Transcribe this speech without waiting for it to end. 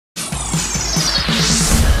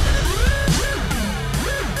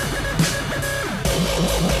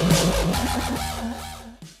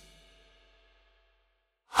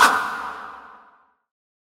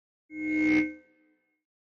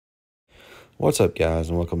What's up, guys,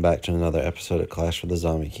 and welcome back to another episode of Clash with the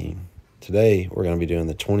Zombie King. Today, we're going to be doing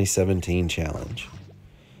the 2017 challenge.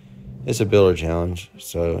 It's a builder challenge,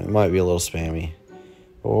 so it might be a little spammy.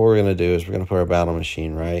 But what we're going to do is we're going to put our battle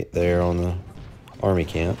machine right there on the army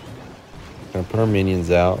camp. We're going to put our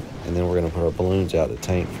minions out, and then we're going to put our balloons out to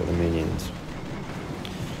tank for the minions.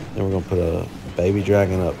 Then we're going to put a baby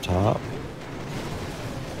dragon up top,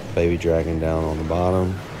 baby dragon down on the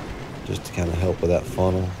bottom, just to kind of help with that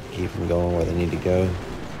funnel, keep them going where they need to go.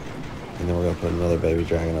 And then we're going to put another baby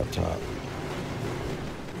dragon up top.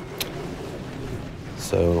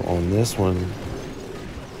 So on this one,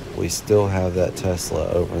 we still have that Tesla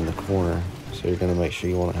over in the corner, so you're going to make sure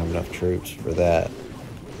you want to have enough troops for that.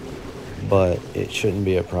 But it shouldn't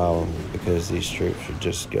be a problem because these troops should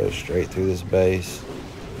just go straight through this base.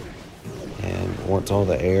 And once all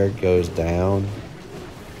the air goes down,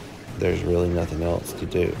 there's really nothing else to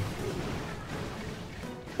do.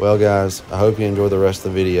 Well, guys, I hope you enjoy the rest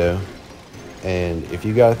of the video. And if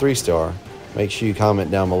you got a 3-star, make sure you comment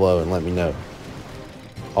down below and let me know.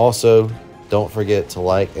 Also, don't forget to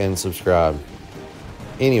like and subscribe.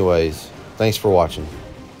 Anyways, thanks for watching.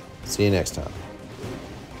 See you next time.